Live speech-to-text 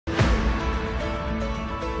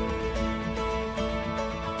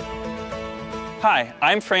Hi,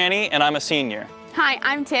 I'm Franny, and I'm a senior. Hi,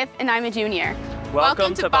 I'm Tiff, and I'm a junior.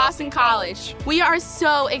 Welcome to Boston College. We are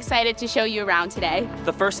so excited to show you around today.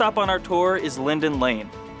 The first stop on our tour is Linden Lane.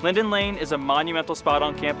 Linden Lane is a monumental spot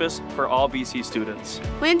on campus for all BC students.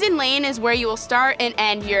 Linden Lane is where you will start and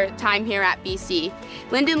end your time here at BC.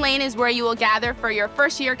 Linden Lane is where you will gather for your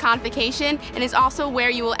first year convocation and is also where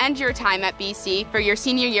you will end your time at BC for your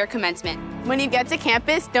senior year commencement. When you get to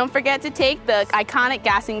campus, don't forget to take the iconic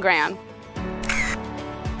gas and gram.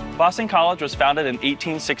 Boston College was founded in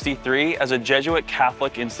 1863 as a Jesuit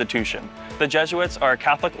Catholic institution. The Jesuits are a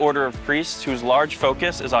Catholic order of priests whose large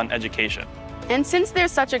focus is on education. And since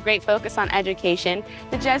there's such a great focus on education,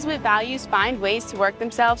 the Jesuit values find ways to work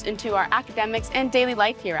themselves into our academics and daily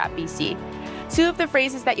life here at BC. Two of the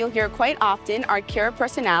phrases that you'll hear quite often are cura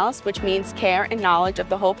personalis, which means care and knowledge of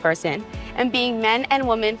the whole person, and being men and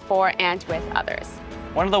women for and with others.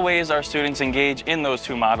 One of the ways our students engage in those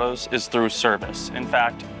two mottos is through service. In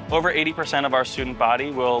fact, over 80% of our student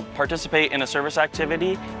body will participate in a service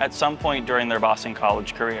activity at some point during their Boston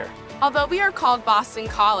College career. Although we are called Boston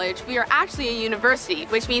College, we are actually a university,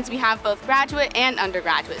 which means we have both graduate and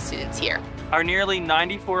undergraduate students here. Our nearly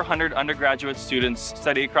 9,400 undergraduate students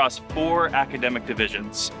study across 4 academic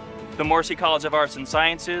divisions. The Morrissey College of Arts and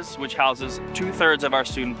Sciences, which houses 2/3 of our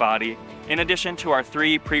student body, in addition to our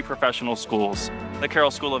 3 pre-professional schools, the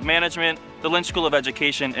Carroll School of Management, the Lynch School of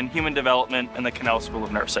Education and Human Development, and the Cannell School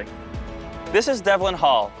of Nursing. This is Devlin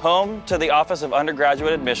Hall, home to the Office of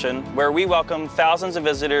Undergraduate Admission, where we welcome thousands of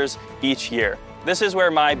visitors each year. This is where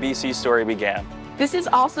my BC story began. This is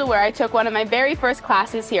also where I took one of my very first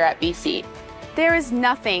classes here at BC. There is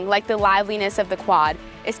nothing like the liveliness of the quad,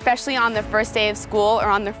 especially on the first day of school or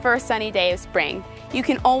on the first sunny day of spring. You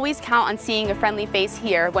can always count on seeing a friendly face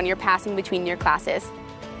here when you're passing between your classes.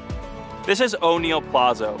 This is O'Neill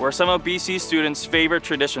Plaza, where some of BC students' favorite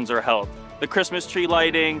traditions are held. The Christmas tree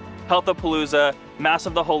lighting, Healthapalooza, Mass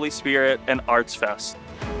of the Holy Spirit, and Arts Fest.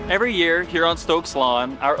 Every year here on Stokes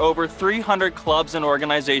Lawn, our over 300 clubs and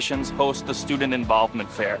organizations host the Student Involvement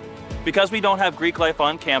Fair. Because we don't have Greek life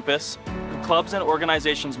on campus, clubs and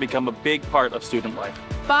organizations become a big part of student life.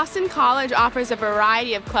 Boston College offers a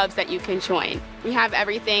variety of clubs that you can join. We have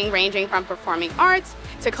everything ranging from performing arts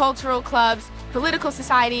to cultural clubs, political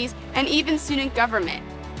societies, and even student government.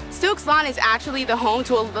 Stokes Lawn is actually the home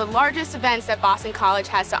to the largest events that Boston College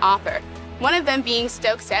has to offer. One of them being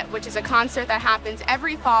Stokes Set, which is a concert that happens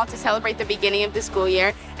every fall to celebrate the beginning of the school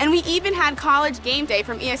year. And we even had College Game Day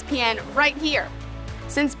from ESPN right here.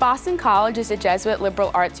 Since Boston College is a Jesuit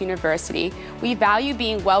liberal arts university, we value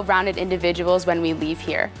being well-rounded individuals when we leave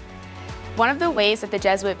here. One of the ways that the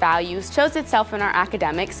Jesuit values shows itself in our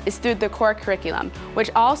academics is through the core curriculum, which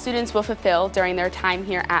all students will fulfill during their time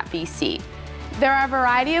here at BC. There are a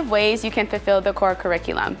variety of ways you can fulfill the core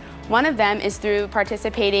curriculum. One of them is through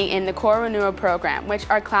participating in the Core Renewal program, which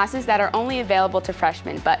are classes that are only available to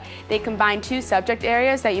freshmen, but they combine 2 subject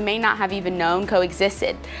areas that you may not have even known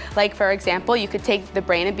coexisted. Like, for example, you could take the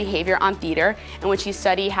Brain and Behavior on Theater, in which you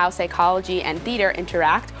study how psychology and theater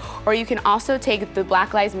interact, or you can also take the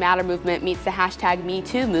Black Lives Matter movement meets the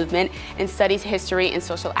 #MeToo movement and studies history and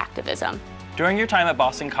social activism. During your time at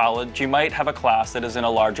Boston College, you might have a class that is in a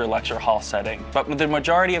larger lecture hall setting, but the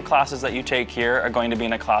majority of classes that you take here are going to be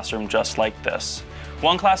in a classroom just like this.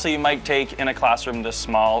 One class that you might take in a classroom this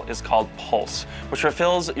small is called Pulse, which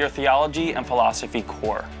fulfills your theology and philosophy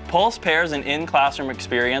core. Pulse pairs an in-classroom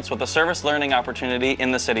experience with a service learning opportunity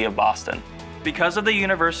in the city of Boston. Because of the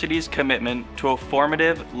university's commitment to a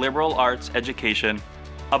formative liberal arts education,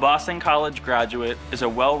 a Boston College graduate is a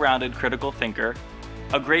well-rounded critical thinker,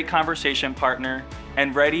 a great conversation partner,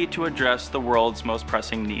 and ready to address the world's most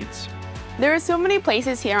pressing needs. There are so many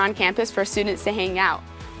places here on campus for students to hang out.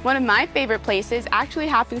 One of my favorite places actually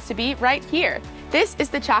happens to be right here. This is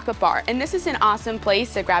the Chocolate Bar, and this is an awesome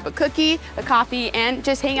place to grab a cookie, a coffee, and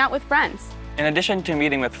just hang out with friends. In addition to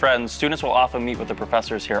meeting with friends, students will often meet with the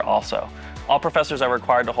professors here also. All professors are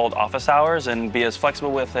required to hold office hours and be as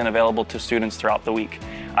flexible with and available to students throughout the week.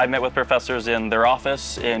 I've met with professors in their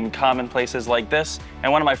office, in common places like this,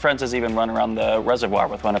 and one of my friends has even run around the reservoir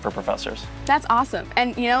with one of her professors. That's awesome.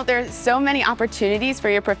 And you know, there's so many opportunities for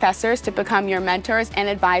your professors to become your mentors and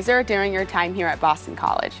advisor during your time here at Boston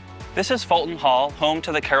College. This is Fulton Hall, home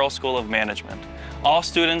to the Carroll School of Management. All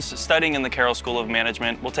students studying in the Carroll School of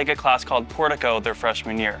Management will take a class called Portico their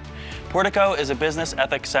freshman year. Portico is a business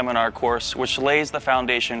ethics seminar course which lays the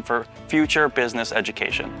foundation for future business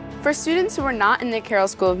education. For students who are not in the Carroll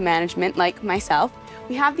School of Management, like myself,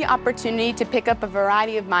 we have the opportunity to pick up a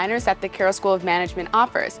variety of minors that the Carroll School of Management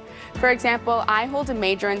offers. For example, I hold a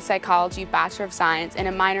major in psychology, Bachelor of Science, and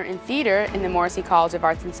a minor in theater in the Morrissey College of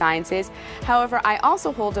Arts and Sciences. However, I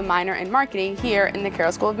also hold a minor in marketing here in the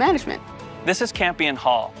Carroll School of Management. This is Campion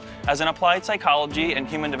Hall. As an applied psychology and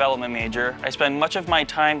human development major, I spend much of my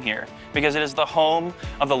time here because it is the home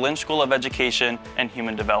of the Lynch School of Education and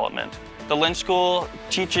Human Development. The Lynch School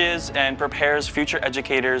teaches and prepares future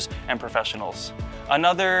educators and professionals.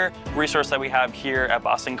 Another resource that we have here at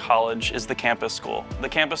Boston College is the Campus School. The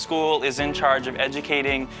Campus School is in charge of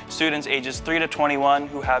educating students ages 3 to 21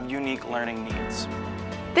 who have unique learning needs.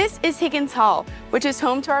 This is Higgins Hall, which is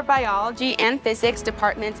home to our biology and physics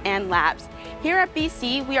departments and labs. Here at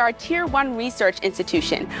BC, we are a Tier 1 research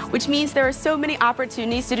institution, which means there are so many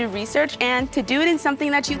opportunities to do research and to do it in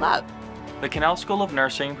something that you love. The Cannell School of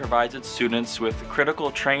Nursing provides its students with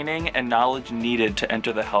critical training and knowledge needed to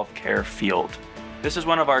enter the healthcare field. This is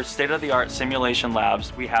one of our state-of-the-art simulation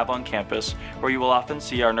labs we have on campus, where you will often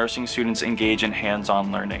see our nursing students engage in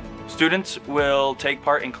hands-on learning. Students will take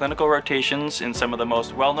part in clinical rotations in some of the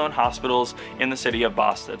most well-known hospitals in the city of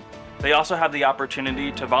Boston. They also have the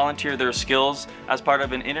opportunity to volunteer their skills as part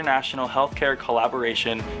of an international healthcare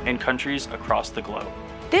collaboration in countries across the globe.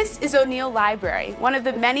 This is O'Neill Library, one of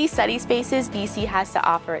the many study spaces BC has to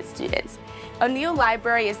offer its students. O'Neill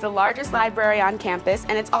Library is the largest library on campus,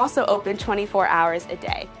 and it's also open 24 hours a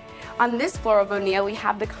day. On this floor of O'Neill, we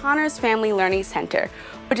have the Connors Family Learning Center,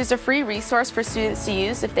 which is a free resource for students to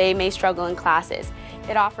use if they may struggle in classes.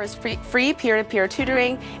 It offers free peer-to-peer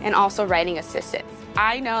tutoring and also writing assistance.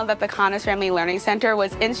 I know that the Connors Family Learning Center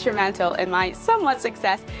was instrumental in my somewhat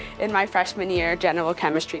success in my freshman year general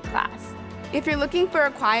chemistry class. If you're looking for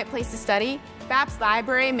a quiet place to study, BAP's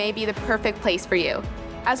library may be the perfect place for you.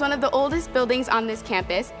 As one of the oldest buildings on this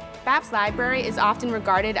campus, BAP's library is often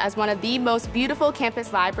regarded as one of the most beautiful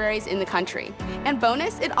campus libraries in the country. And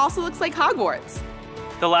bonus, it also looks like Hogwarts.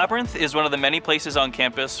 The Labyrinth is one of the many places on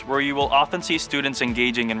campus where you will often see students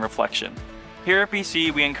engaging in reflection. Here at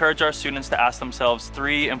BC, we encourage our students to ask themselves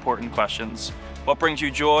 3 important questions. What brings you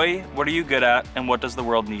joy? What are you good at? And what does the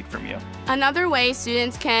world need from you? Another way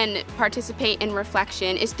students can participate in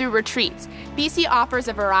reflection is through retreats. BC offers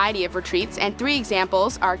a variety of retreats, and 3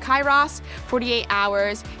 examples are Kairos, 48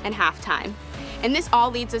 hours, and Halftime. And this all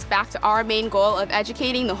leads us back to our main goal of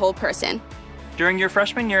educating the whole person. During your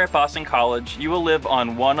freshman year at Boston College, you will live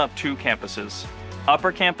on one of 2 campuses,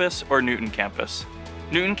 Upper Campus or Newton Campus.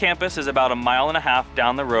 Newton Campus is about 1.5 miles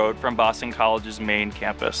down the road from Boston College's main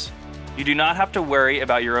campus. You do not have to worry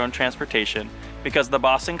about your own transportation because the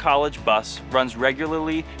Boston College bus runs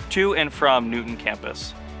regularly to and from Newton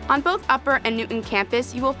Campus. On both Upper and Newton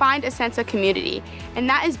Campus, you will find a sense of community, and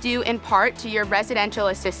that is due in part to your residential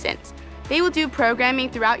assistants. They will do programming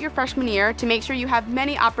throughout your freshman year to make sure you have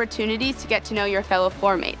many opportunities to get to know your fellow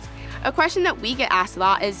floor mates. A question that we get asked a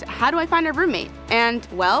lot is, how do I find a roommate? And,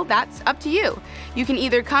 well, that's up to you. You can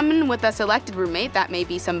either come in with a selected roommate, that may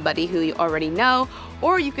be somebody who you already know,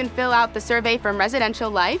 or you can fill out the survey from Residential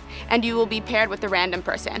Life and you will be paired with a random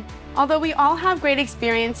person. Although we all have great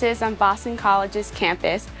experiences on Boston College's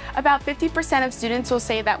campus, about 50% of students will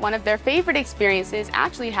say that one of their favorite experiences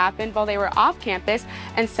actually happened while they were off campus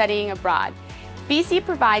and studying abroad. BC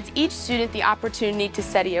provides each student the opportunity to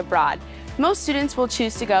study abroad. Most students will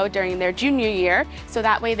choose to go during their junior year, so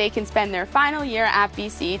that way they can spend their final year at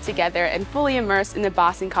BC together and fully immersed in the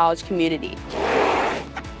Boston College community.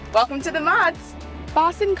 Welcome to the Mods!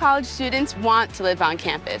 Boston College students want to live on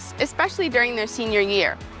campus, especially during their senior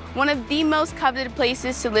year. One of the most coveted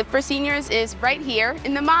places to live for seniors is right here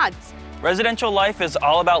in the Mods. Residential life is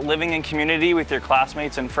all about living in community with your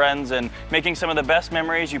classmates and friends and making some of the best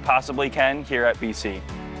memories you possibly can here at BC.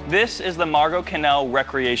 This is the Margot Cannell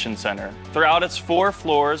Recreation Center. Throughout its 4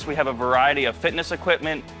 floors, we have a variety of fitness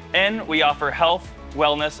equipment, and we offer health,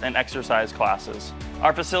 wellness, and exercise classes.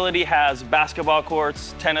 Our facility has basketball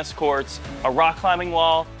courts, tennis courts, a rock climbing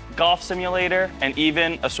wall, golf simulator, and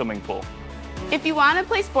even a swimming pool. If you want to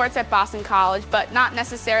play sports at Boston College, but not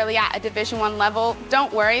necessarily at a Division I level,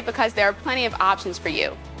 don't worry because there are plenty of options for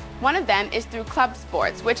you. One of them is through club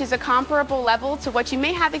sports, which is a comparable level to what you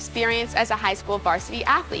may have experienced as a high school varsity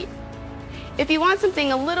athlete. If you want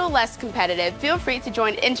something a little less competitive, feel free to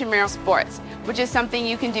join intramural sports, which is something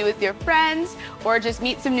you can do with your friends or just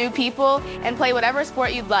meet some new people and play whatever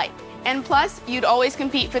sport you'd like. And plus, you'd always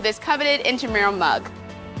compete for this coveted intramural mug.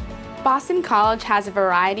 Boston College has a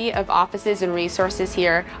variety of offices and resources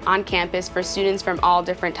here on campus for students from all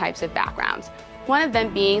different types of backgrounds. One of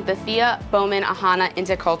them being the Thea Bowman Ahana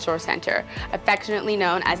Intercultural Center, affectionately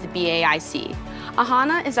known as the BAIC.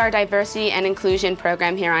 AHANA is our diversity and inclusion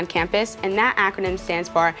program here on campus, and that acronym stands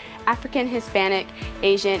for African, Hispanic,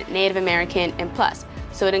 Asian, Native American, and Plus,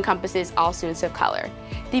 so it encompasses all students of color.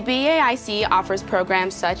 The BAIC offers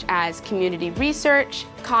programs such as community research,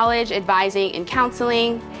 college advising and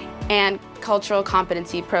counseling, and cultural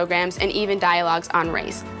competency programs, and even dialogues on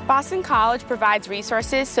race. Boston College provides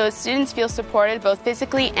resources so students feel supported both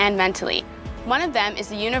physically and mentally. One of them is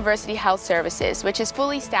the University Health Services, which is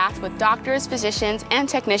fully staffed with doctors, physicians, and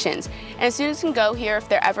technicians, and students can go here if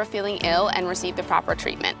they're ever feeling ill and receive the proper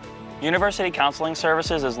treatment. University Counseling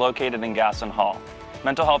Services is located in Gaston Hall.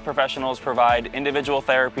 Mental health professionals provide individual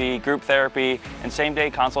therapy, group therapy, and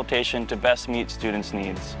same-day consultation to best meet students'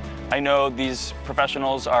 needs. I know these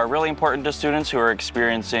professionals are really important to students who are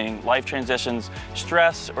experiencing life transitions,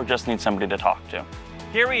 stress, or just need somebody to talk to.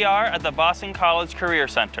 Here we are at the Boston College Career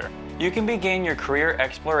Center. You can begin your career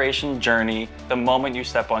exploration journey the moment you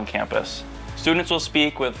step on campus. Students will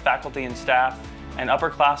speak with faculty and staff, and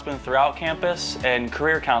upperclassmen throughout campus, and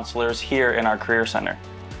career counselors here in our Career Center.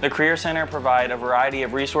 The Career Center provide a variety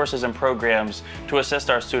of resources and programs to assist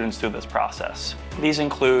our students through this process. These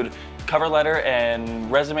include cover letter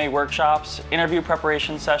and resume workshops, interview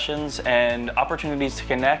preparation sessions, and opportunities to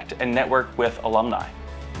connect and network with alumni.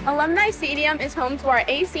 Alumni Stadium is home to our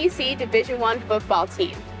ACC Division I football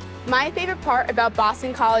team. My favorite part about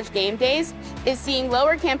Boston College game days is seeing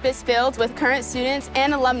lower campus filled with current students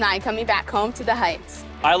and alumni coming back home to the Heights.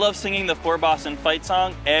 I love singing the For Boston fight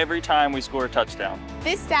song every time we score a touchdown.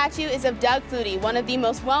 This statue is of Doug Flutie, one of the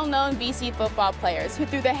most well-known BC football players who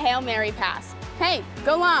threw the Hail Mary pass. Hey,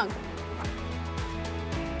 go long!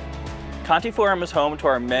 Conte Forum is home to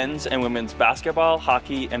our men's and women's basketball,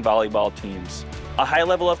 hockey, and volleyball teams. A high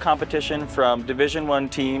level of competition from Division I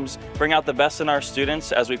teams bring out the best in our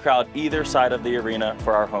students as we crowd either side of the arena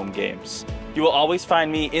for our home games. You will always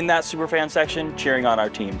find me in that superfan section cheering on our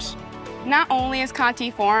teams. Not only is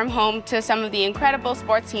Conte Forum home to some of the incredible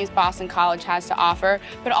sports teams Boston College has to offer,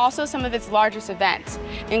 but also some of its largest events,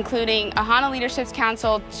 including AHANA Leadership's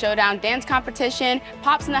Council Showdown Dance Competition,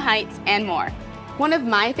 Pops in the Heights, and more. One of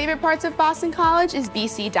my favorite parts of Boston College is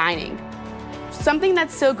BC Dining. Something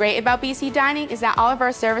that's so great about BC Dining is that all of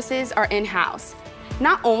our services are in-house.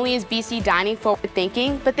 Not only is BC Dining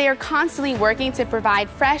forward-thinking, but they are constantly working to provide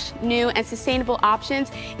fresh, new, and sustainable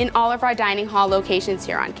options in all of our dining hall locations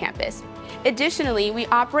here on campus. Additionally, we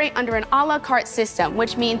operate under an a la carte system,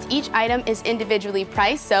 which means each item is individually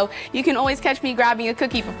priced, so you can always catch me grabbing a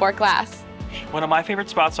cookie before class. One of my favorite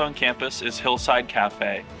spots on campus is Hillside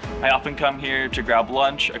Cafe. I often come here to grab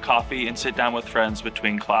lunch, a coffee, and sit down with friends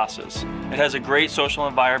between classes. It has a great social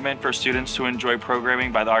environment for students to enjoy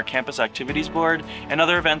programming by our Campus Activities Board and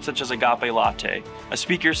other events such as Agape Latte, a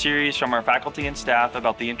speaker series from our faculty and staff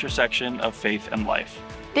about the intersection of faith and life.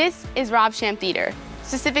 This is Rob Sham Theater,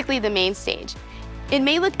 specifically the main stage. It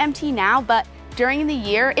may look empty now, but during the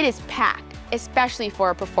year it is packed, especially for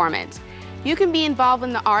a performance. You can be involved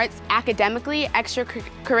in the arts academically,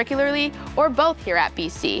 extracurricularly, or both here at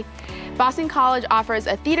BC. Boston College offers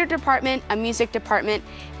a theater department, a music department,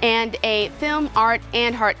 and a film, art,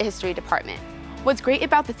 and art history department. What's great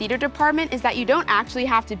about the theater department is that you don't actually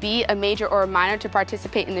have to be a major or a minor to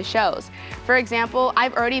participate in the shows. For example,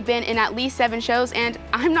 I've already been in at least 7 shows, and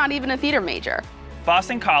I'm not even a theater major.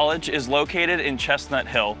 Boston College is located in Chestnut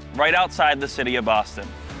Hill, right outside the city of Boston.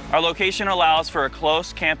 Our location allows for a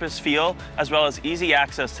close campus feel as well as easy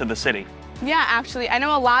access to the city. Yeah, actually, I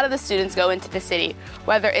know a lot of the students go into the city,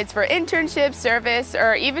 whether it's for internships, service,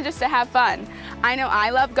 or even just to have fun. I know I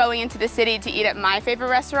love going into the city to eat at my favorite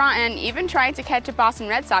restaurant and even trying to catch a Boston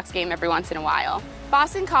Red Sox game every once in a while.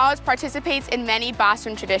 Boston College participates in many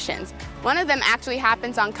Boston traditions. One of them actually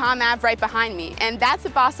happens on Comm Ave right behind me, and that's the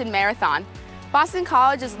Boston Marathon. Boston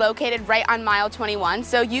College is located right on mile 21,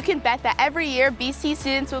 so you can bet that every year BC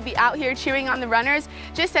students will be out here cheering on the runners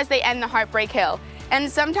just as they end the Heartbreak Hill, and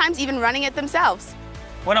sometimes even running it themselves.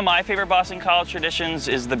 One of my favorite Boston College traditions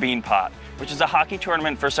is the Bean Pot, which is a hockey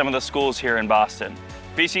tournament for some of the schools here in Boston.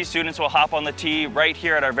 BC students will hop on the tee right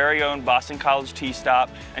here at our very own Boston College Tee Stop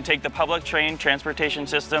and take the public train transportation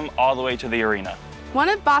system all the way to the arena. One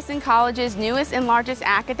of Boston College's newest and largest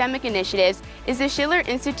academic initiatives is the Schiller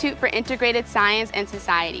Institute for Integrated Science and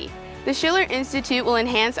Society. The Schiller Institute will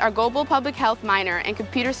enhance our Global Public Health minor and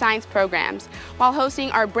computer science programs while hosting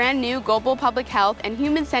our brand new Global Public Health and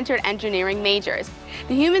Human-Centered Engineering majors.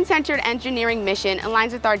 The Human-Centered Engineering mission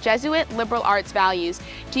aligns with our Jesuit liberal arts values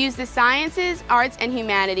to use the sciences, arts, and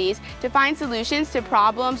humanities to find solutions to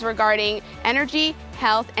problems regarding energy,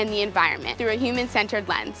 health, and the environment through a human-centered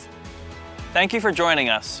lens. Thank you for joining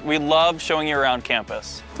us. We loved showing you around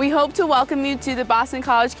campus. We hope to welcome you to the Boston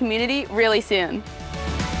College community really soon.